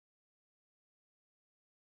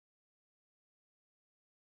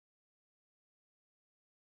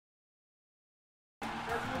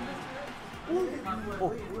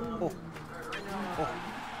Oh, oh, oh.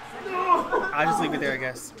 I'll just leave it there, I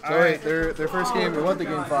guess. So wait, their first game, they went to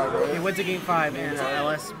game 5, right? They went to game 5 and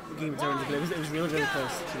LS game turns, but it was really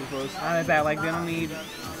close. Really close. Not that bad. Like they don't need.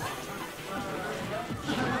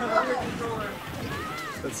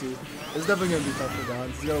 Let's see. It's definitely gonna be tough for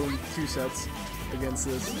Gonz. He's gotta win 2 sets against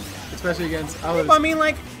this, especially against. I mean,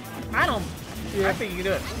 like, I don't. Yeah. I think you can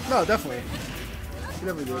do it. No, definitely. You can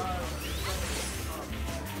definitely do it.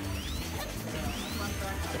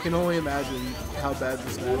 I can only imagine how bad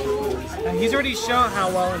this matchup is. And he's already shown how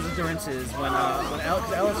well his endurance is when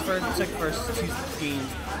Ellis took first 2 games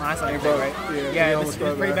last night, right? Yeah, it was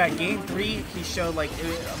pretty bad. Game 3, he showed like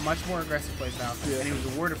a much more aggressive play style, and he was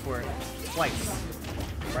rewarded for it twice,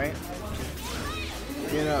 right?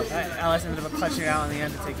 You know, Ellis ended up clutching it out in the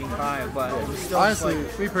end to take game 5, but it was still honestly,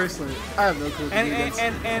 like, me personally, I have no clue.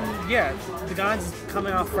 And yeah, the Gonz is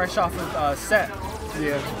coming off fresh off of set.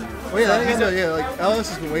 Yeah. Well, yeah, like Ellis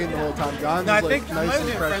has been waiting the whole time. Gonz is like nice and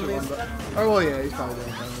fresh. Oh well, yeah, he's probably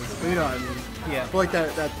doing friendlies. But you know what I mean. Yeah. But like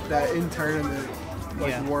that in tournament,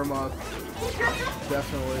 like warm up,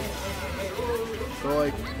 definitely. But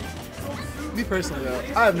like, me personally though,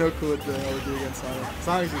 I have no clue what the hell to do against Sonic.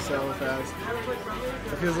 Sonic's just so fast.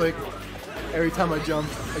 It feels like every time I jump,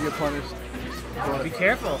 I get punished. But be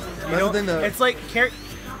careful. You know, it's like carrots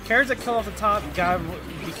that kill off the top. You gotta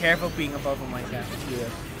be careful being above them like that. Yeah.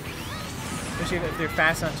 Especially if they're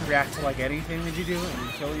fast enough to react to like anything that you do and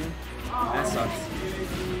kill you. That sucks.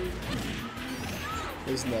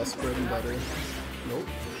 Is Ness bread and butter? Nope.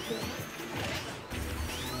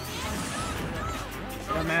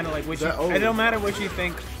 It don't matter like which. It don't matter what you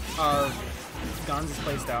think of Gonz's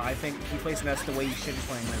playstyle. I think he plays Ness the way you should be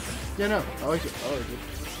playing Ness. Yeah, no, I like it. I like it.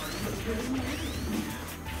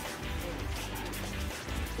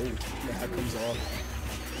 Oh, the hat comes off.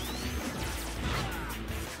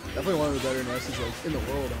 Definitely one of the better Nesses like in the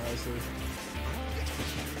world, honestly.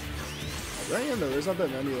 Right, yeah, no, there's not that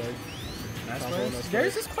many like.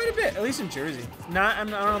 There's just quite a bit, at least in Jersey. I don't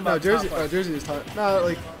know about Jersey. Jersey is top. No,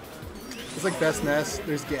 like it's like best Ness.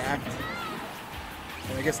 There's Gact,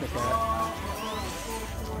 and I guess the cat.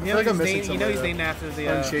 You know, he's named after the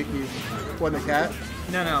Unshaky. What, the cat?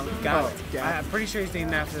 No, Gact. I'm pretty sure he's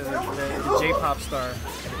named after the J-pop star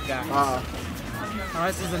Gact.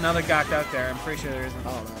 Unless there's another Gact out there, I'm pretty sure there isn't.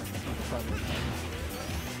 I don't know.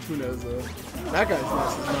 Who knows though? That guy's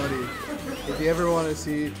Ness is nutty. If you ever want to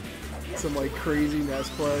see some like crazy Ness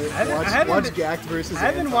play, watch Gact versus. I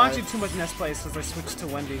haven't been watching too much Ness play since I switched to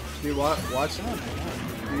Wendy. Dude, watch.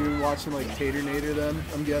 You watching like Taternator then?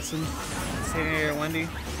 I'm guessing. Taternator Wendy.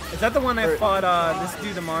 Is that the one that fought this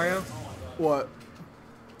dude, the Mario? What?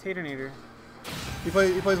 Taternator. He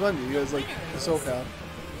plays Wendy. He goes like the SoCal.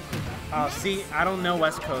 Oh, see, I don't know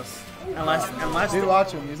West Coast. Unless dude,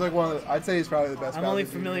 watch him. He's like one of the, I'd say he's probably the best. I'm only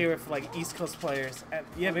familiar with like East Coast players.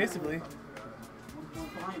 Yeah, basically.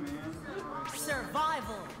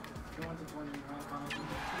 Survival.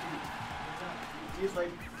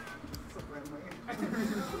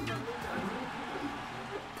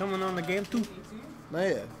 Coming on the game 2. No,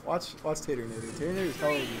 yeah. Watch Taternator. Taternator's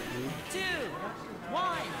hella good, dude. 2,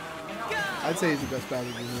 1, go! I'd say he's the best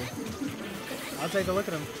battle junior. I'll take a look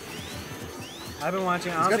at him. I've been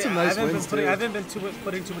watching. He's got some nice wins too. I haven't been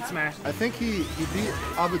putting too much Smash. I think he beat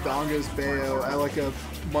Abadanga's Bayo at like a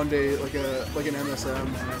Monday, like an MSM.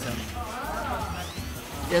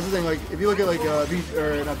 Yeah, that's the thing. Like if you look at like not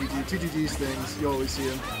BG, 2GG's things, you always see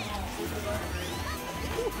him.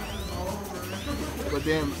 But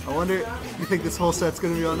damn, I wonder. You think this whole set's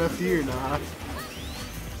gonna be on FD or not?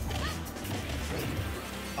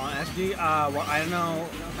 On FD, well, I don't know.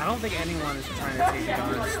 I don't think anyone is trying to take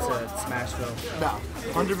Gonz to Smashville. No,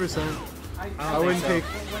 100%. I wouldn't take.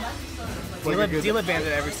 Deal it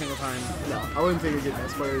bandit every single time. No, I wouldn't take a good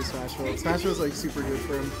Ness player to Smashville. Smashville's like super good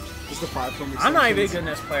for him. Just the platform. I'm not even a good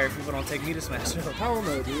Ness player if people don't take me to Smashville. I don't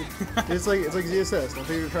know, dude. it's like ZSS. Don't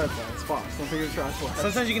take it to Triathlon. It's Fox. Don't take it to Triathlon.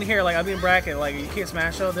 Sometimes you can hear like I'll be in bracket like you can't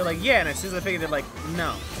Smashville. They're like yeah, and as soon as I figure they're like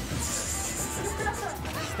no.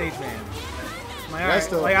 Stage man. Like, I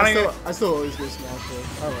still always go Smashville.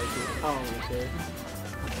 I like it. I don't really care.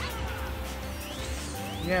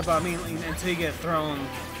 Yeah, but I mean, until you get thrown,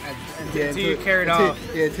 until you carry it off.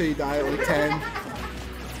 Yeah, until you die at like 10.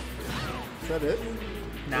 Is that it?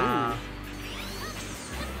 Nah. Ooh.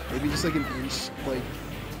 Maybe just like an inch, like,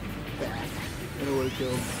 back, and it would have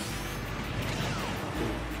killed.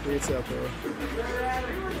 It's up there.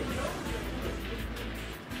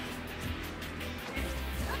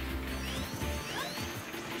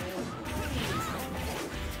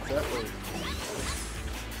 That way.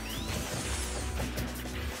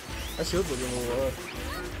 That shield's looking a little rough.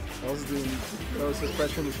 That was his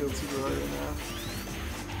freshman in the field supervisor now.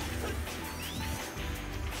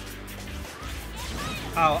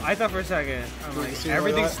 Oh, I thought for a second, I'm like,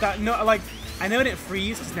 everything stopped. No, like, I know it didn't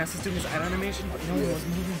freeze because Ness is doing his idle animation, but no one was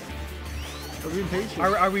moving. We're being patient.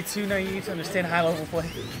 Are we too naive to understand high level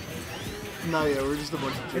play? No, yeah, we're just a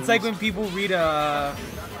bunch of kids. It's like when people read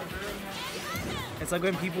it's like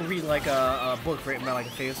when people read like a book written by like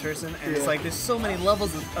a famous person, and it's like there's so many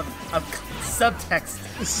levels of subtext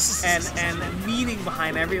and meaning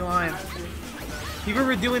behind every line. People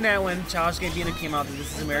were doing that when Childish Gambino came out with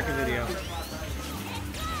This Is America video.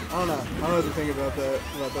 I don't know what to think about that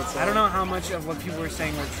song. I don't know how much of what people were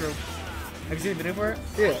saying were true. Have you seen the video for it?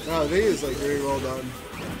 Yeah, no, the video is like very well done.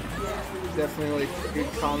 Definitely like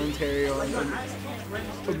good commentary on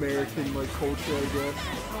American like culture, I guess.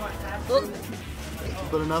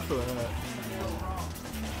 But enough of that.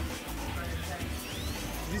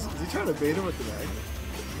 Is he trying to bait him with the bag?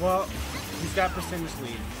 Well, he's got percentage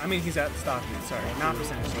lead. I mean, he's at stock lead. Sorry, not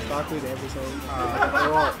percentage lead. Stock lead and percentage.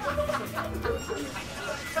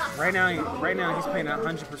 Right now he's playing 100%. The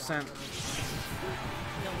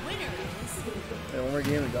winner is. Yeah, one more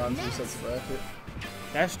game and Gonzales resets the bracket.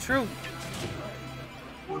 That's true.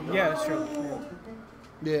 Yeah, that's true.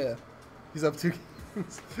 Yeah, he's up 2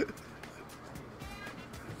 games.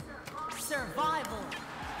 Survival.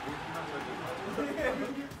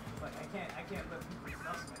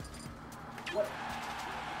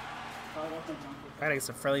 I gotta get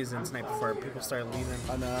some friendlies in tonight before people start leaving.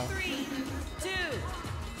 I know. 3, 2,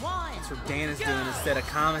 1. That's what Dan is doing instead of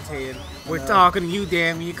commentating. We're talking to you,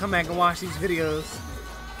 Dan. You come back and watch these videos.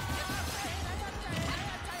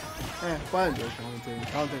 But I enjoy commentating.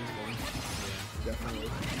 Commentating's fun. Definitely.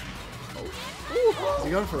 Oh. Is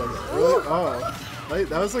he going for like a really? Oh.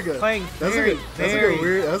 That was like a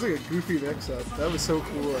that was like a goofy mix up. That was so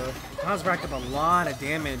cool. Hans racked up a lot of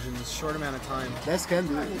damage in a short amount of time. Ness can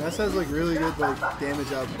do it. Ness has like really good like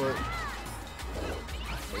damage output.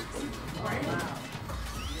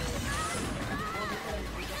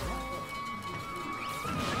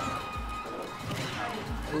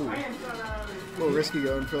 Ooh. A little risky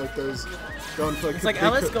going for like those. It's like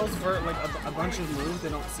Ellis goes for like a bunch of moves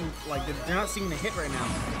that don't seem like they're not seeming to hit right now.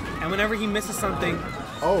 And whenever he misses something,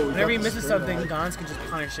 Gons can just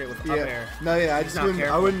punish it with up air. No, yeah, I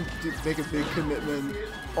wouldn't make a big commitment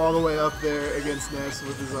all the way up there against Ness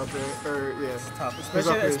with his up air. Or yeah, it's tough,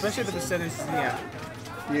 especially the percentage. Yeah.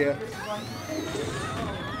 Yeah.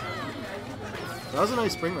 That was a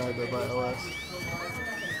nice spring ride though by LS.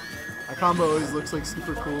 That combo always looks like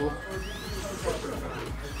super cool.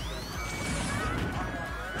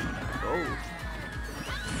 Oh.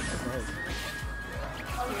 That's nice.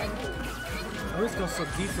 I always go so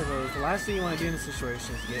deep for those. The last thing you want to do in this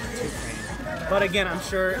situation is get too crazy. But again, I'm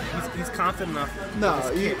sure he's confident enough to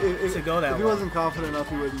go that way. If he wasn't confident enough,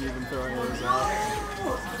 he wouldn't even throw any of those out.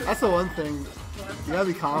 That's the one thing. You gotta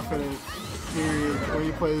be confident, period, when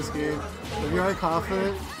you play this game. If you aren't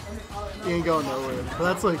confident, you ain't going nowhere.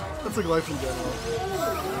 But that's like life in general.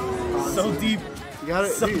 Honestly. So deep. You gotta,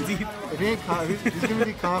 so dude, deep. If he ain't he's gonna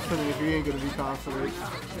be confident if he ain't gonna be confident.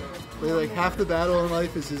 Like half the battle in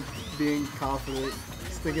life is just being confident.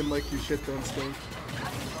 Just thinking like your shit don't stink.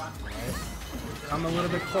 Come a little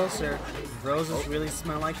bit closer. Roses really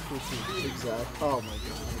smell like poopy. Exactly. Oh my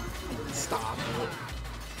god. Stop it.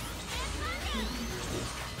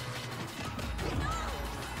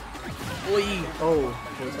 Oi. Oh,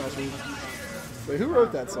 wait, who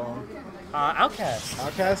wrote that song? Outcast.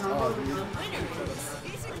 Outcast? Oh, dude.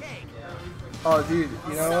 Oh, dude,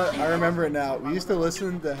 you know what? I remember it now. We used to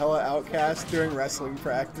listen to hella Outcast during wrestling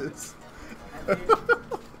practice.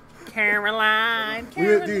 Caroline. We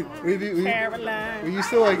used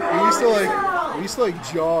to like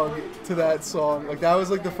jog to that song. Like that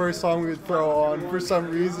was like the first song we would throw on for some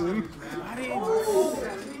reason.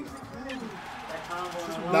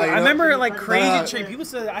 I remember like crazy train. People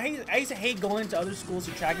said I used to hate going to other schools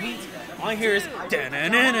for track meets. All I hear is. Do you know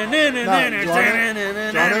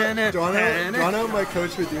what my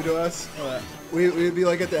coach would do to us? We'd be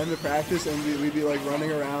like at the end of practice and we'd be like running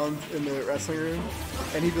around in the wrestling room,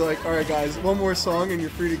 and he'd be like, "All right, guys, one more song and you're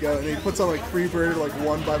free to go." And he puts on like Freebird, like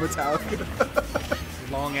One by Metallica.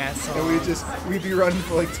 Long ass song. And we'd be running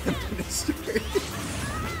for like 10 minutes straight.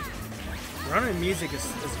 Running music is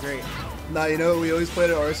great. Nah, you know what we always played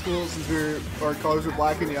at our school since our colors were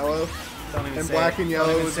black and yellow. And black and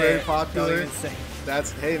yellow was very popular.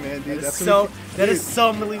 That's, hey man, dude, that's so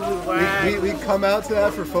unbelievably whack. We come out to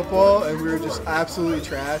that for football and we were just absolutely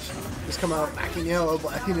trash. Just come out black and yellow,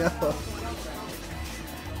 black and yellow.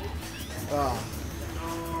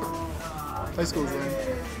 High school's in.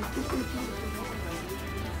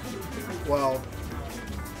 Well,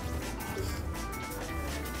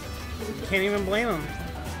 Can't even blame him.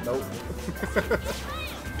 nope.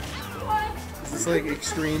 This is like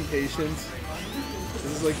extreme patience. This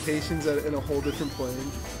is like patience in a whole different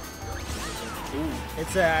plane.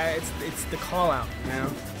 It's the call out, you know.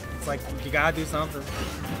 It's like you gotta do something.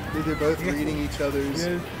 Dude, they're both reading each other's.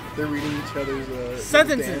 Yeah. They're reading each other's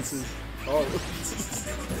Sentences. dances. Oh.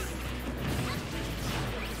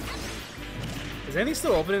 Is anything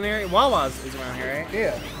still open in there? Wawa's is around here, right?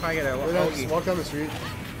 Yeah. Probably get a They don't just hoagie. walk down the street.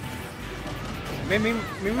 Maybe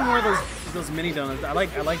more of those mini donuts. I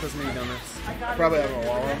like those mini donuts. Probably have a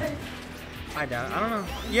Wawa. I doubt it. I don't know.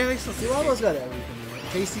 Yeah, they still. See, Wawa's got everything.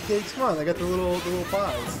 Tasty cakes, come on, they got the little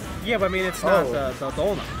pies. Yeah, but I mean it's not Oh. the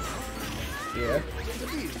donuts. Yeah.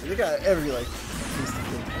 They got every like tasty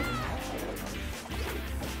cake.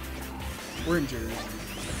 We're in Jersey.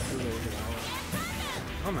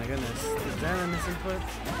 Oh my goodness. Is that a misinput?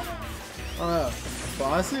 I don't know. But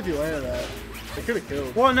honestly, if you landed that, it could have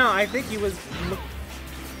killed. Well, no, I think he was.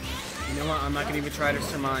 You know what? I'm not gonna even try to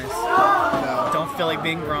surmise. No. Don't feel like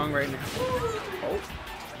being wrong right now. Oh.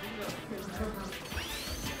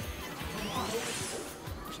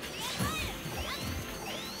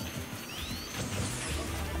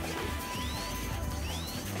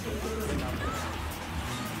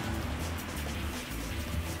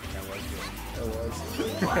 That was.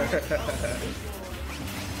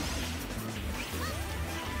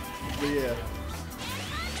 But yeah.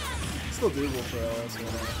 Still doable for LS when I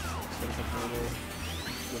get a couple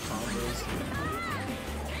little combos.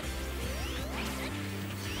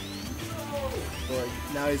 But like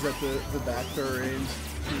now he's at the back throw range.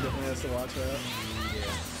 He definitely has to watch that.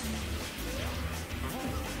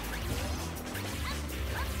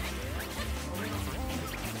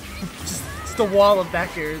 Just the wall of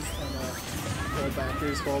back airs. And full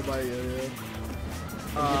backers followed by yo-yo.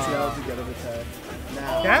 Gets out to get an attack.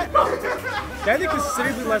 Now That did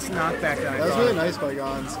considerably less knockback than I that was thought. really nice by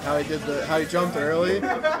Gons. How he jumped early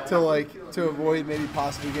to avoid maybe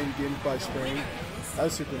possibly getting gimped by Spring. That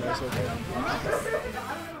was super nice of him.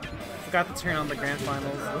 Forgot to turn on the grand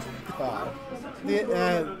finals. Wow.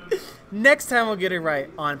 Next time we'll get it right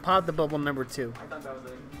on Pop the Bubble number 2.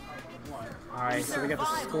 Alright, so we got the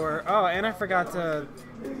score. Oh, and I forgot to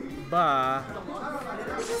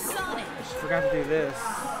Sonic. forgot to do this.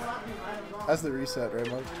 That's the reset, right,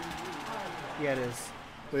 Mike? Yeah, it is.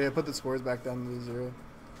 But yeah, put the scores back down to 0.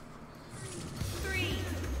 3,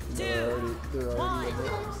 2, They're already 1, in it.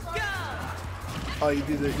 go! Oh, you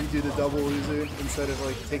do the double loser instead of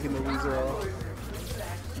like taking the loser off.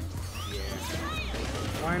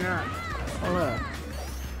 Why not? Oh no.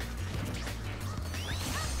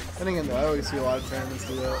 And again, though, I always see a lot of tournaments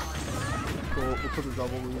do that. We'll put the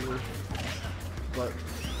double loser. But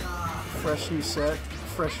fresh new set,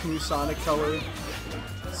 fresh new Sonic color,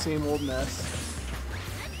 same old mess.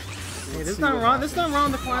 Hey, this is not wrong. This is not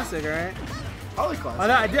wrong. The classic, right? I like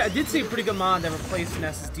classic. I did see a pretty good mod that replaced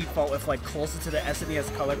NES's default with like closer to the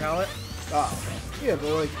SNES color palette. Oh, yeah, but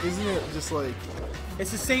like, isn't it just like?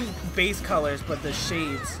 It's the same base colors, but the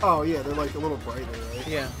shades. Oh yeah, they're like a little brighter, right?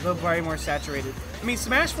 Yeah, a little brighter, more saturated. I mean,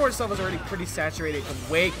 Smash 4 itself is already pretty saturated,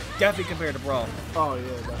 definitely compared to Brawl. Oh yeah,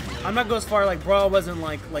 definitely. I'm not going as far like Brawl wasn't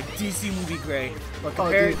like DC movie gray, but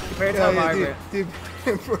compared to how vibrant. Dude,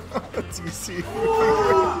 DC. Ooh,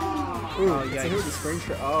 Oh, it's yikes. hit with the spring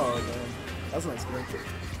shot. Oh man, that's a nice spring shot.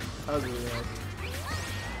 That was really nice.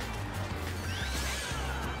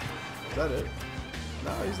 Is that it?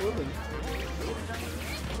 No, he's living.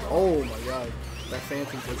 Oh my god, that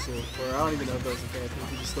Phantom pistol. Or I don't even know if that was a Phantom.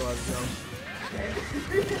 He just still has a jump.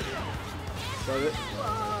 Is that it?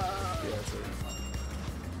 Yeah, that's it.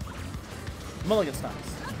 Mulligan stocks.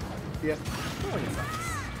 Yeah, Mulligan stocks.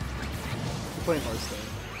 we're playing Hearthstone.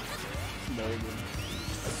 Mulligan.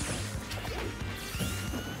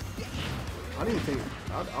 I don't even think.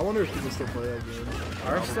 I wonder if people still play that game.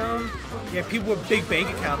 Hearthstone? Yeah, people with big bank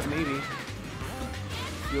accounts, maybe.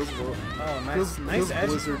 Feels Oh, nice, feels, nice feels edge.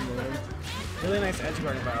 Blizzard, man. Really nice edge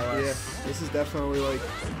guarding by OS. Yeah, this is definitely like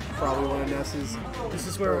probably one of Ness's. This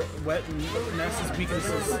is where wet NES's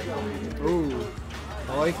weaknesses. Ooh,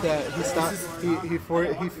 I like that. He stopped. He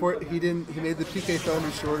made the PK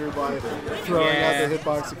Thunder shorter by throwing Yeah. out the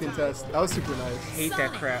hitbox to contest. That was super nice. Hate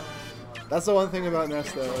that crap. That's the one thing about Ness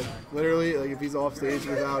though. Like literally, like if he's off stage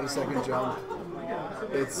without a second jump,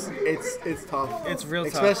 it's tough. It's real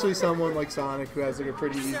tough. Especially someone like Sonic who has like a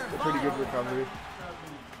pretty good recovery.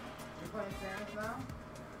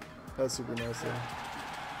 That's super nice though.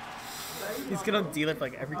 He's gonna deal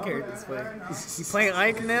like every character this way. You playing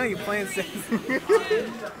Ike now? You playing Six?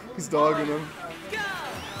 He's dogging him. Go!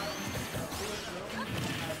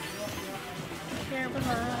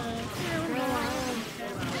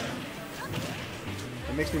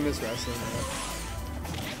 Makes me miss wrestling, man.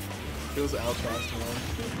 Feels outcast, man.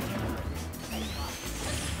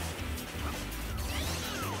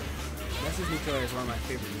 Ness's neutral air is one of my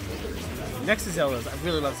favorite neutral airs. Next is Zelda's. I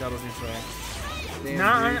really love Zelda's neutral air. Damn,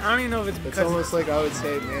 Nah, dude. I don't even know if it's It's because almost like I would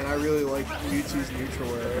say, man, I really like Mewtwo's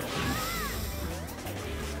neutral air.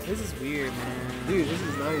 this is weird, man. Dude, this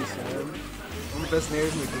is nice, man. One of the best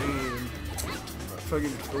nairs in the game.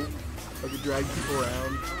 Fucking, I could drag people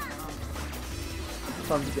around.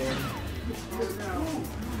 Tons of damage.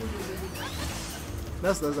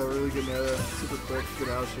 Ness does have a really good nair, super quick, good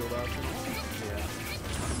out shield option. Yeah.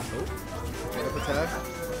 Oh, up attack.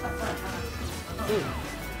 Ooh.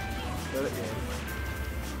 Let it go.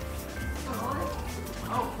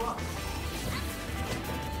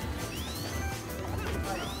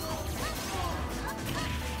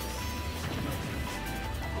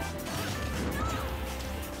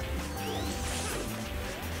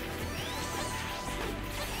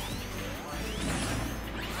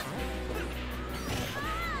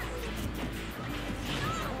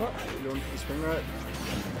 You going for the spring right?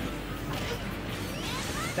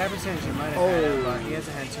 That percentage you might have had it, but he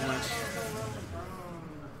hasn't had too much.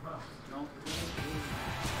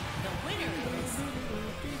 The winner is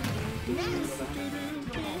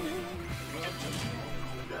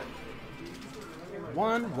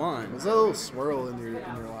 1-1. There's a little swirl in your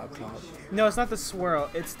laptop. No, it's not the swirl.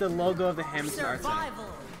 It's the logo of the Hamilton Arts Center. survival.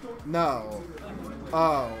 No.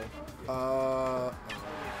 Oh.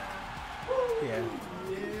 Yeah.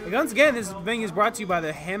 And once again, this thing is brought to you by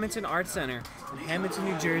the Hamilton Arts Center in Hamilton,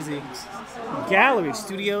 New Jersey. Gallery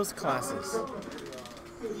Studios Classes.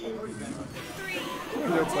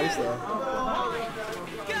 Good place though.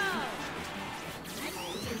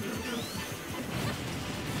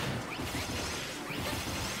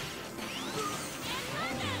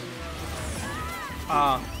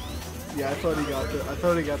 Yeah, I thought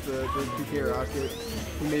he got the PK rocket.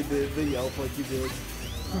 He made the yelp like he did.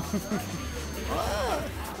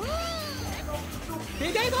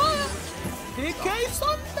 PK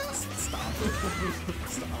Sunday. Stop.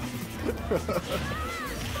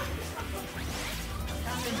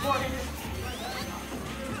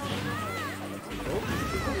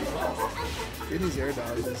 Oh. Get these air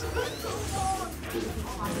dodges.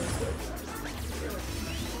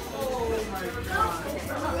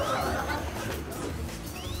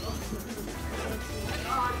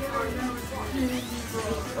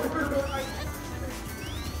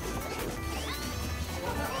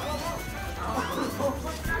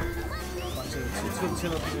 Two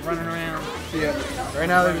people running around. Yeah. Right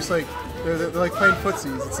now they're just like they're like playing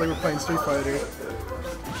footsies. It's like we're playing Street Fighter.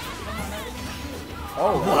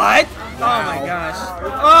 Oh. What? Wow. Oh my gosh.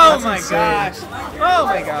 Oh That's my insane. gosh. Oh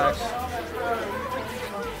my gosh.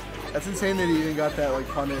 That's insane that he even got that like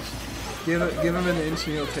punished. Give him an inch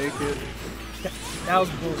and he'll take it. That was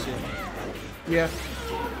bullshit. Yeah.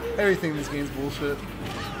 Everything in this game's bullshit.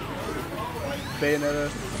 Bayonetta.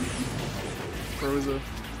 Froza.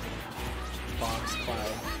 Fox.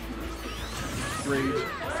 Cloud. Rage.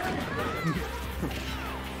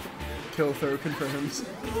 Kill throw confirms.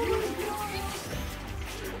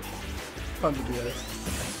 Tons of BS.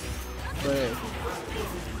 But hey,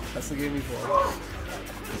 that's the game we play.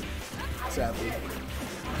 Sadly.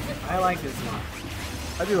 I like this one.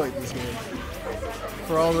 I do like this game.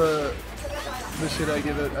 For all the shit I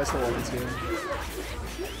give it, I still love this game.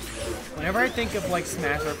 Whenever I think of like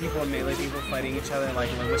Smash or people and Melee people fighting each other, like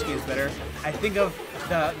which game is better, I think of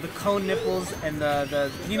the cone nipples and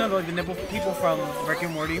the you know like the nipple people from Rick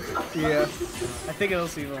and Morty. Yeah. I think of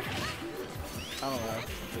those people. I don't know.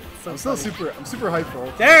 So I'm still funny. I'm super hyped for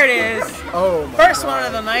it. There it is. Oh my First God. one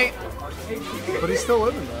of the night. But he's still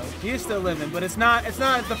living though. He is still living, but it's not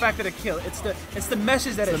the fact that it killed. It's the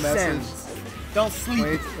message that It's it the message. sends. Don't sleep.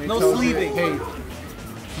 When he No tells you, sleeping. hey, I'm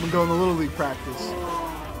gonna go in the Little League practice.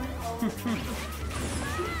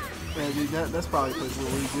 Yeah, dude, that's probably plays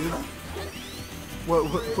Little League, dude.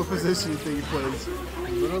 What position do you think he plays?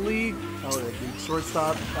 Little League. Oh, yeah, dude.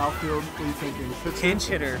 Shortstop, outfield. What are you thinking? Pitcher? Pinch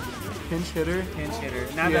hitter. Pinch hitter? Pinch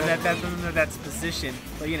hitter. Not Yeah. that's position,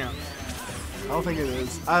 but you know. I don't think it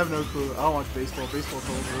is. I have no clue. I don't watch baseball. Baseball's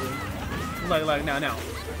so boring. Look, no.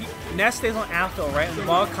 Ness stays on outfield, right? When the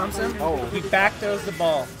ball comes in, he back throws the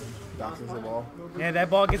ball. Bounces the ball. Yeah, that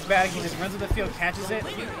ball gets back. He just runs to the field, catches it.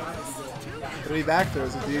 But he back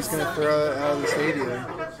throws it, dude. He's gonna throw it out of the stadium.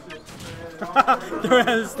 Throw it out of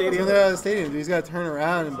the He's stadium. gonna throw it out of the stadium, dude. He's gotta turn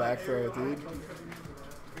around and back throw it, dude.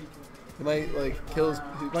 He might kill his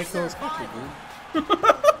catcher, dude.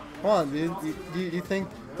 Come on, dude. You think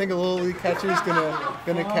a little league catcher's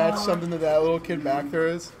gonna catch something that little kid back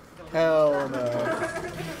throws? Hell no.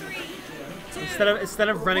 instead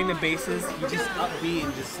of running the bases, you just up B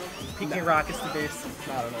and just PK rockets the base.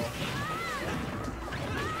 I don't know.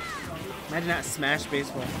 Imagine that Smash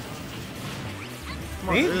baseball.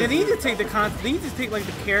 They need to take they need to take like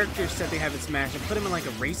the character set they have in Smash and put them in like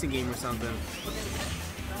a racing game or something.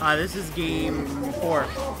 This is game 4.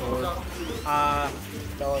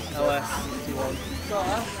 LS 2-1.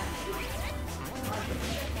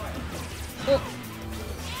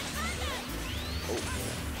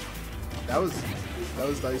 That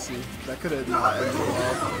was dicey. That could have not ended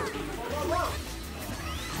well.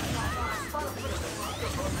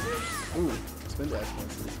 Ooh, spin dash.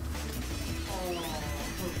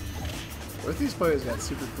 What if these players got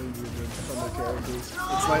super clean movement from their characters?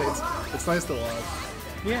 It's nice to watch.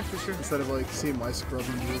 Yeah, for sure. Instead of like seeing my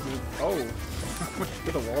scrubbing movement. Oh,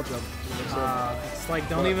 get a wall jump. It's like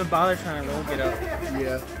don't even bother trying to roll get up.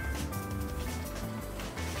 Yeah.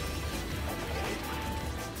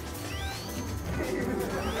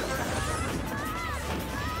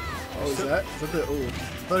 Oh, is that the? Oh, I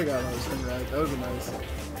thought I got another spin ride. That would have been nice.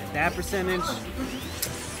 That percentage.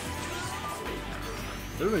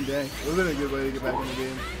 It would have been dang. It would have been a good way to get back in the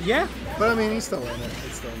game. Yeah. But I mean, he's still in it.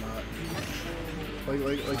 It's still not.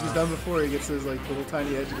 Like he's done before. He gets his like little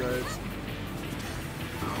tiny edge guards.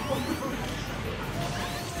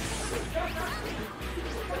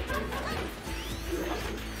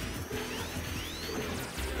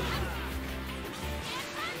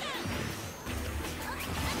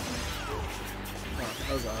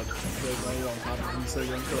 That was odd. Like, landed on top of him, so you're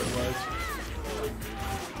going to like ledge.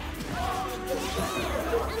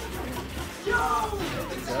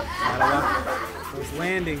 Those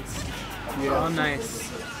landings. Yeah. Oh, nice.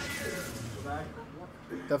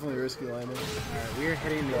 Definitely risky landing. Alright, we're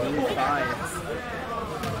hitting the game 5.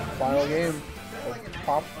 Final game.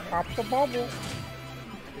 Pop the bubble.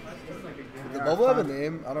 Did the bubble have a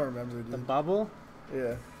name? I don't remember, dude. The bubble?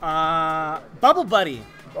 Yeah. Bubble Buddy.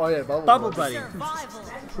 Oh yeah, Bubble Buddy.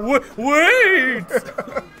 Survival. Wait!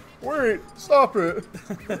 Wait! Stop it!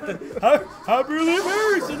 Happy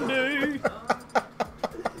Liberation Day!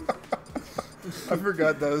 I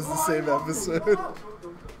forgot that was the same episode.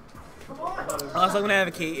 Also, I'm gonna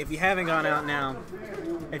advocate if you haven't gone out now,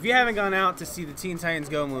 if you haven't gone out to see the Teen Titans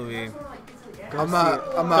Go movie, I'm not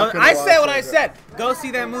gonna I watch said what it. I said. Go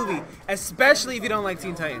see that movie, especially if you don't like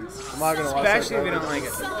Teen Titans. I'm not gonna watch Especially it. if you don't like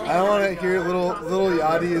it. I don't want to hear little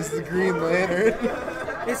Yachty as the Green Lantern.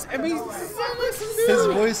 I mean, His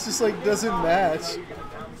voice just like doesn't match.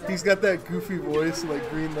 He's got that goofy voice, and like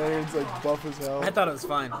Green Lantern's like buff as hell. I thought it was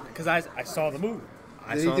fine because I saw the movie.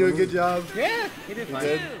 Did he do a good job? Yeah, he did fine.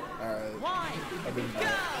 Good. All right. I've been.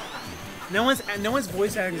 No one's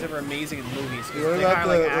voice acting is ever amazing in movies. What They about hire,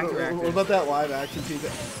 like, actor what about that live action team?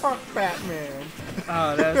 Fuck Batman.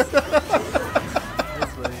 Oh, that's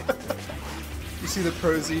funny. You see the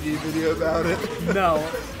Pro ZD video about it? No.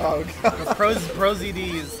 Oh god. Pro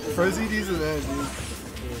ZD is Pro ZD's the man, dude.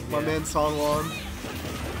 My man Son Juan.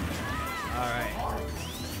 alright.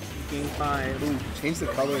 Game 5. Ooh, change the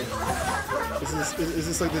color. Is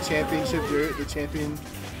this like the championship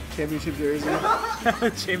jersey?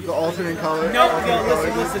 The alternate color? No, alternate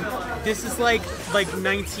color. listen. This is like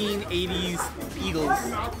 1980s Eagles.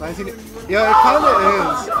 Yeah, it kind of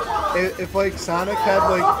is. If like Sonic had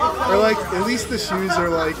like, or like at least the shoes are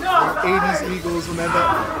like 80s Eagles when they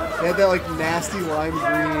had that like nasty lime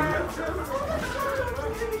green.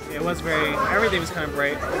 It was everything was kind of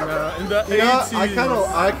bright in the 80s. Yeah, I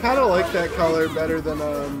kind of like that color better than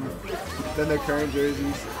their current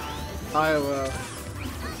jerseys. Iowa.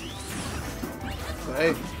 But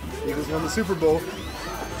hey, Eagles won the Super Bowl.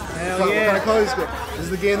 Hell What yeah. kind of color is good? This is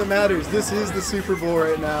the game that matters. This is the Super Bowl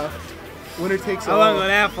right now. Winner takes all. I won't go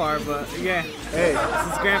that far, but yeah. Hey,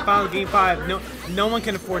 This is Grand Final Game 5. No one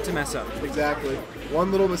can afford to mess up. exactly.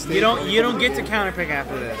 One little mistake. You don't get to counterpick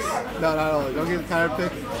after this. No, not only. Don't get the counter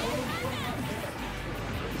pick.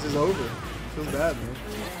 This is over. Feels bad, man.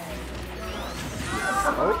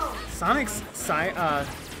 Oh, Sonic's side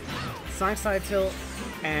tilt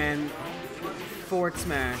and forward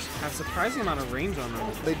smash have surprising amount of range on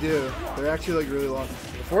them. they do. They're actually like really long.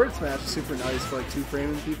 The forward smash is super nice for like two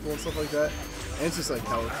framing people and stuff like that. And it's just like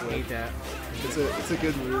hella I quick. hate that. It's a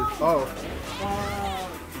good move. Oh,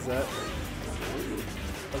 is that?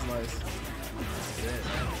 That's nice.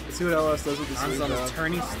 Let's see what LS does with this On lead some now.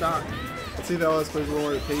 turny stock. Let's see if LS plays a little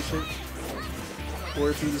more patient. Or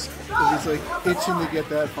if he's like itching to get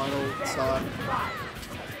that final stock.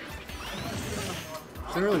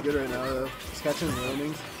 It's been really good right now though. Just catching the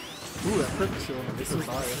landings. Ooh, that quick shield. This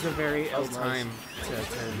is a very ill was nice. time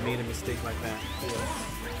to make a mistake like that. Yeah.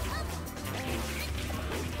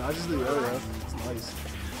 Dodges the yo-yo. It's nice.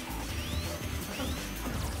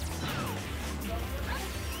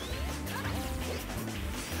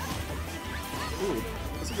 Ooh,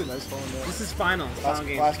 that's a good nice fall in there. This is final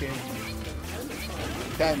game. Last game.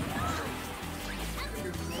 10.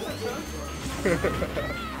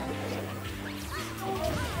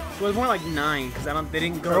 It was more like 9 because they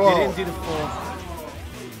didn't do the full.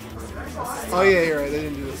 Oh yeah, you're right. They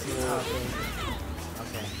didn't do this in the last thing.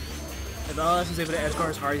 Okay. If LS was able to edge guard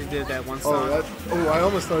as hard as he did that one Oh, song. I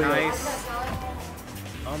almost thought Nice.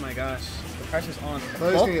 Oh my gosh, the pressure's on.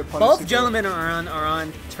 Both Both gentlemen are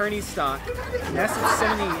on tourney stock. That's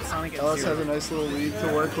 70 Sonic at LS 0. has a nice little lead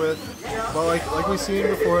to work with, but like we've seen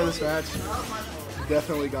before this match,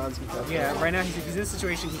 definitely gone some tough. Yeah, right now he's in a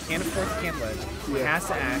situation he can't afford to camp ledge. He has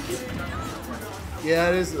to act.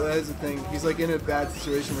 Yeah, that is the thing. He's like in a bad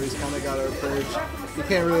situation where he's kind of got to approach. He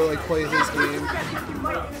can't really like play his game.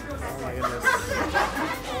 Oh my goodness.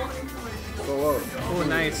 Oh whoa! Oh,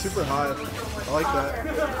 nice. Super high. I like that.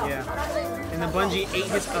 Yeah. And the bungee 8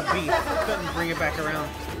 hits up B. Couldn't bring it back around.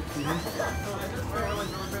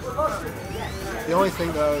 The only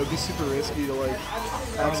thing though, it would be super risky to like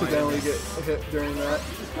accidentally get hit during that.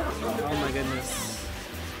 Oh my goodness.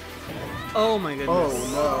 Oh my goodness.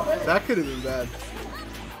 Oh no, that could have been bad.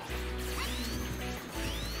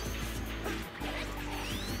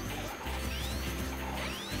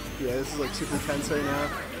 Yeah, this is like super tense right now.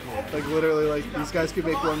 Like literally, like these guys could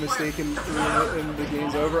make one mistake and the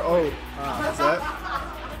game's over. Oh, is that?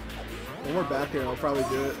 One more back here, and I'll probably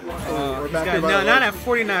do it. We're back here. No, not at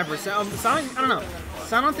 49%. Sonic, I don't know.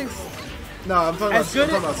 Sonic thinks. No, I'm talking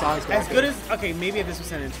about Sonic's back as good as okay, maybe at this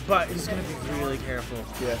percentage, but he's gonna be really careful.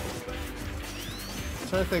 Yeah. I'm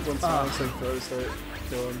trying to think when Sonic's like throws start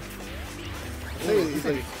killing.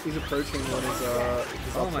 He's approaching when his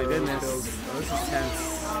oh my goodness. kills. Oh, this is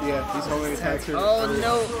tense. Yeah, he's homing attacks. Oh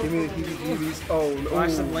no! Give me the heebie-jeebies. Oh no!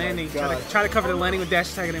 Watch the landing. Try to cover the landing with dash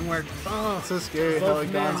attack. It didn't work. Oh, it's so scary how like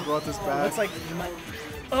Gonz brought this back. Looks like.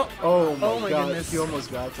 Oh my god! Goodness. He almost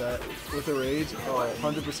got that with the rage. Oh,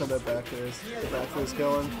 100% that back is. The back is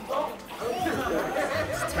killing.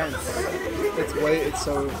 It's tense. It's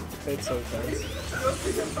so tense.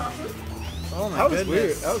 Oh my goodness! That was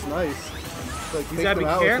weird. That was nice. Like, You gotta be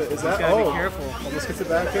careful. Is that? You gotta be careful. Almost gets it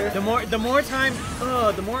back here. The more time,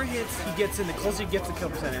 the more hits he gets in, the closer he gets to kill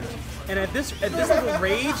percentage. And at this level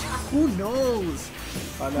rage, who knows?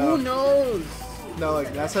 I know. Who knows? No,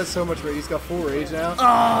 like Ness has so much rage. He's got full rage now.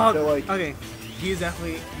 Oh, like, okay. He's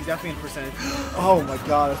definitely in percentage. Oh my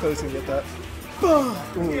god! I thought he was gonna get that. Ooh,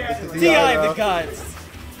 DI the gods.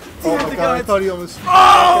 Oh my god! I thought he almost. Oh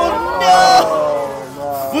no! Oh,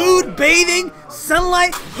 no! Food, bathing,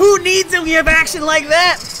 sunlight. Who needs it? We have action like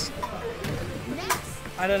that.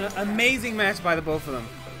 I don't know. Amazing match by the both of them.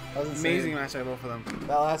 Amazing match by both of them.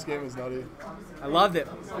 That last game was nutty. I loved it.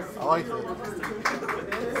 I liked it.